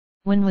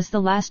When was the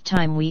last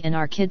time we and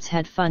our kids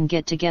had fun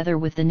get together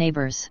with the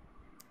neighbors?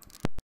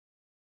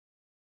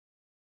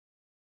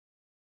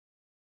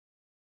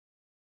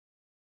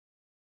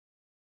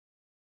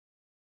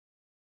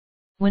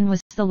 When was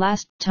the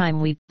last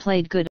time we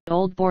played good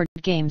old board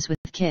games with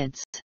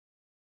kids?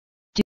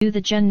 Do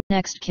the Gen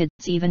Next kids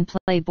even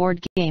play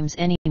board games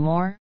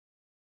anymore?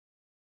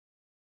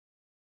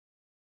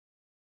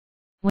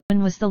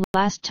 When was the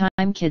last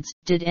time kids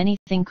did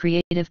anything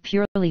creative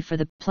purely for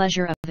the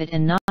pleasure of it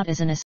and not as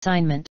an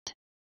assignment?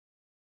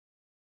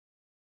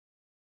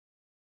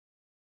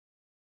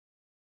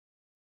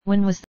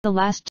 When was the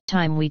last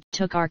time we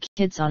took our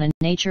kids on a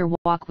nature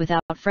walk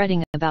without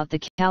fretting about the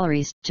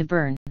calories to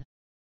burn?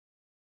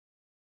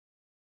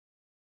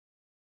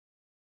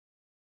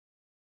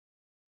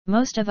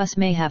 Most of us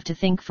may have to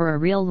think for a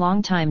real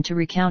long time to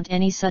recount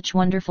any such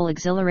wonderful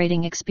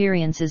exhilarating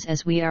experiences,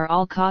 as we are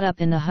all caught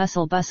up in the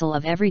hustle-bustle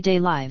of everyday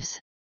lives.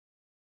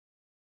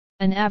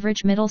 An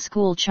average middle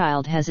school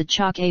child has a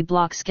chock A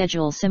block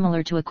schedule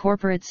similar to a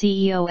corporate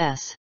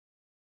CEO's.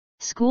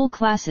 School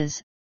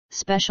classes,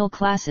 special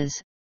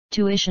classes,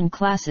 tuition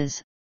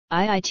classes,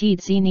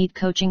 IITZ NEET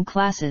coaching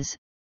classes,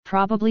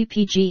 probably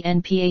PG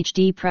and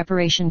PhD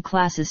preparation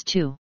classes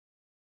too.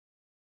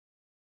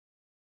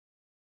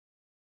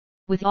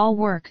 With all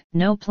work,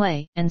 no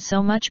play, and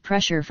so much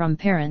pressure from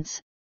parents,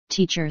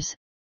 teachers,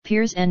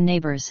 peers and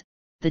neighbors,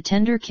 the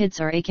tender kids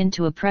are akin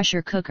to a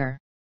pressure cooker.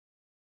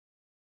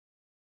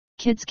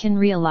 Kids can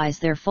realize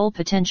their full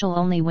potential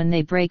only when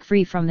they break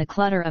free from the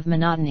clutter of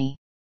monotony.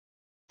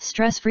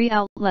 Stress-free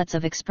outlets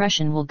of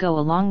expression will go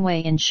a long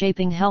way in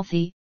shaping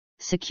healthy,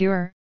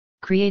 secure,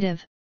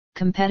 creative,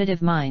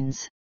 competitive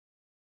minds.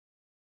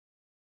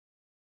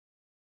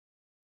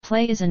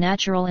 Play is a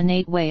natural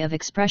innate way of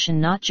expression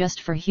not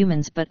just for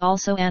humans but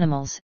also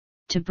animals,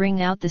 to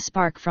bring out the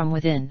spark from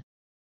within.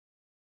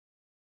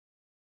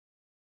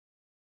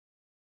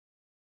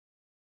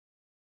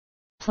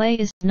 Play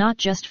is not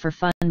just for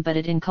fun, but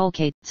it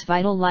inculcates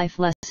vital life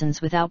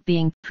lessons without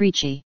being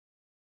preachy.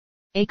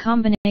 A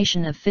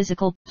combination of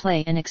physical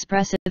play and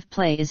expressive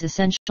play is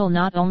essential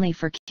not only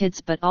for kids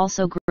but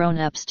also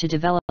grown-ups to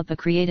develop a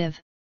creative,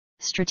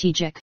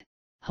 strategic,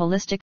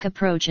 holistic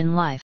approach in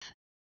life.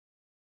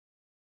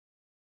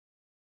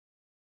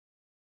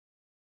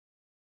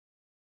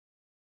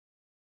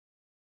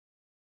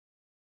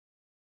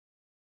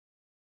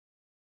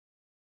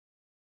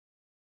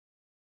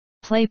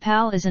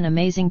 PlayPal is an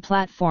amazing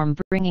platform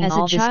bringing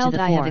all this to the fore. As a child,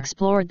 I have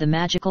explored the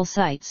magical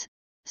sights,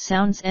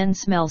 sounds and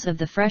smells of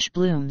the fresh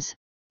blooms,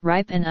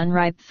 ripe and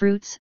unripe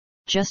fruits,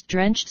 just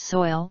drenched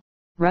soil,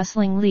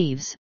 rustling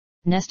leaves,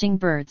 nesting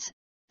birds,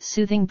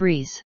 soothing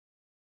breeze.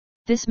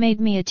 This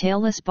made me a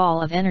tailless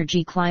ball of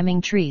energy,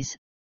 climbing trees,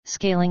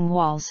 scaling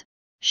walls,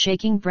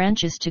 shaking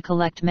branches to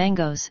collect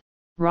mangoes,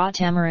 raw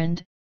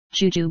tamarind,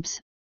 jujubes,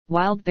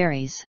 wild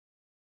berries.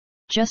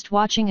 Just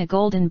watching a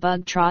golden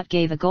bug trot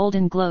gave a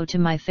golden glow to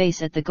my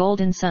face at the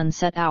golden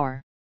sunset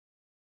hour.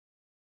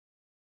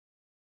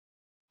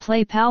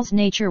 PlayPal's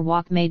nature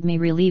walk made me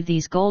relive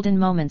these golden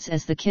moments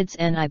as the kids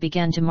and I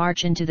began to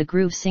march into the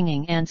groove,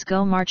 singing ants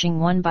go marching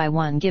one by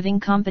one, giving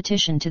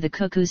competition to the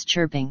cuckoos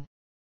chirping.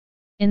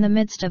 In the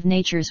midst of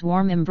nature's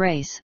warm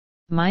embrace,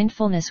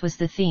 mindfulness was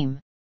the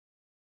theme.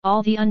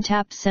 All the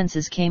untapped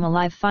senses came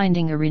alive,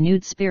 finding a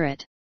renewed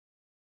spirit.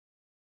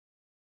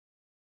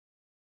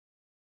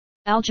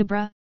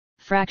 Algebra,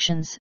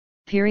 fractions,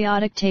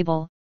 periodic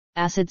table,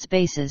 acids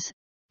bases,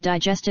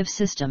 digestive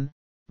system,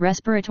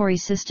 respiratory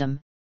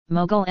system,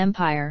 Mughal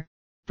Empire,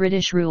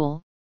 British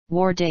rule,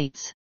 war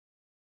dates.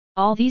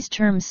 All these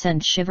terms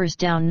send shivers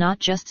down not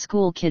just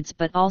school kids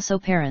but also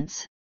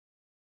parents.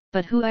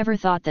 But whoever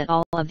thought that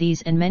all of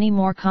these and many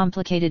more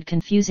complicated,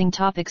 confusing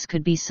topics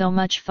could be so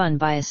much fun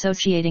by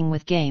associating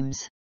with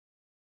games?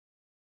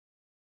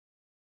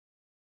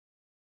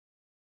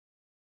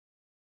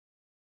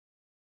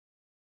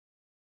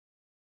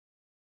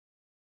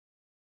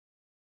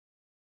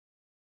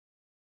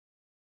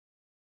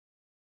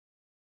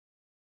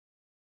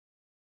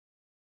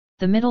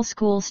 The middle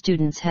school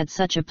students had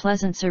such a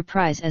pleasant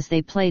surprise as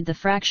they played the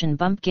fraction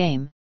bump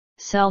game,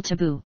 cell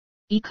taboo,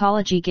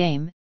 ecology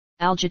game,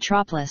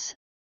 algetropolis,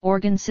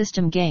 organ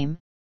system game,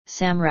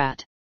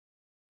 samrat.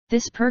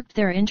 This perked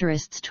their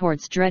interests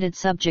towards dreaded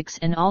subjects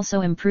and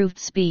also improved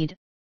speed,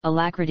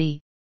 alacrity,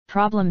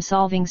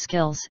 problem-solving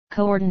skills,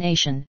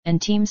 coordination,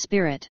 and team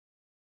spirit.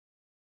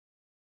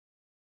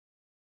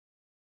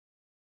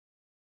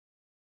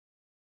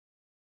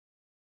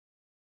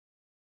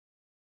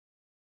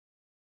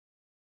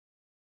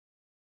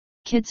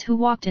 Kids who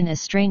walked in as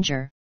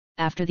stranger,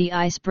 after the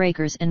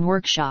icebreakers and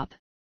workshop,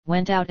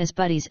 went out as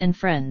buddies and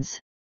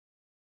friends.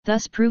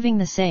 Thus proving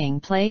the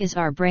saying, play is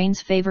our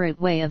brain's favorite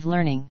way of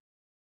learning.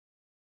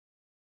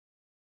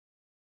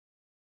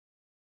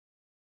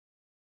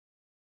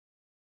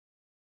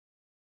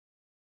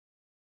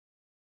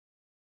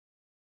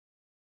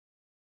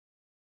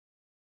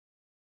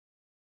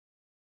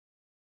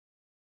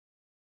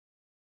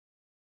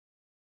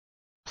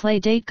 play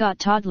date got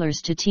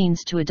toddlers to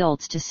teens to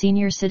adults to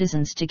senior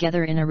citizens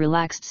together in a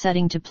relaxed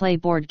setting to play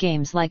board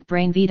games like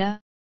Brain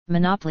Vita,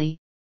 Monopoly,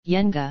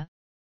 Jenga,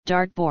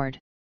 Dartboard.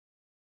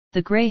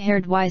 The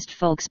gray-haired wise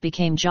folks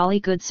became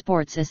jolly good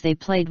sports as they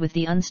played with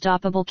the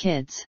unstoppable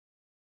kids.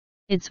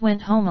 Ids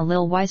went home a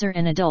little wiser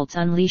and adults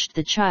unleashed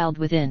the child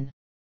within.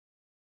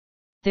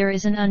 There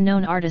is an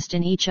unknown artist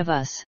in each of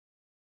us.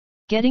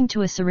 Getting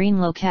to a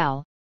serene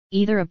locale,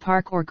 either a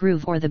park or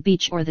grove or the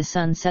beach or the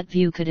sunset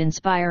view could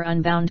inspire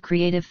unbound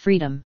creative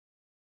freedom.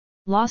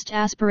 Lost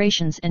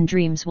aspirations and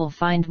dreams will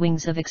find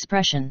wings of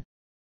expression.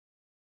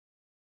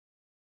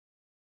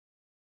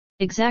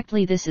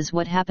 Exactly this is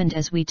what happened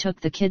as we took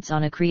the kids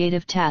on a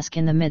creative task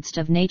in the midst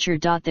of nature.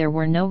 There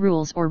were no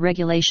rules or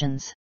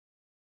regulations.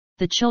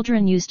 The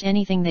children used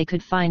anything they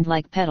could find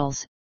like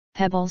petals,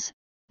 pebbles,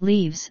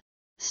 leaves,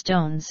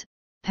 stones,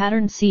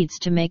 patterned seeds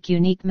to make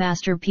unique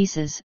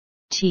masterpieces.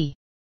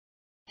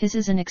 His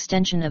is an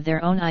extension of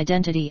their own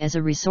identity as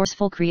a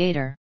resourceful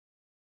creator.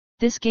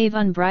 This gave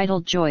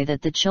unbridled joy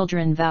that the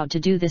children vowed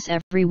to do this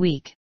every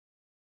week.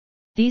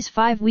 These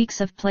 5 weeks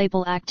of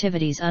playful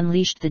activities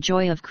unleashed the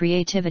joy of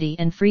creativity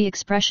and free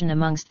expression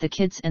amongst the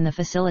kids and the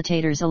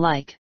facilitators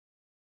alike.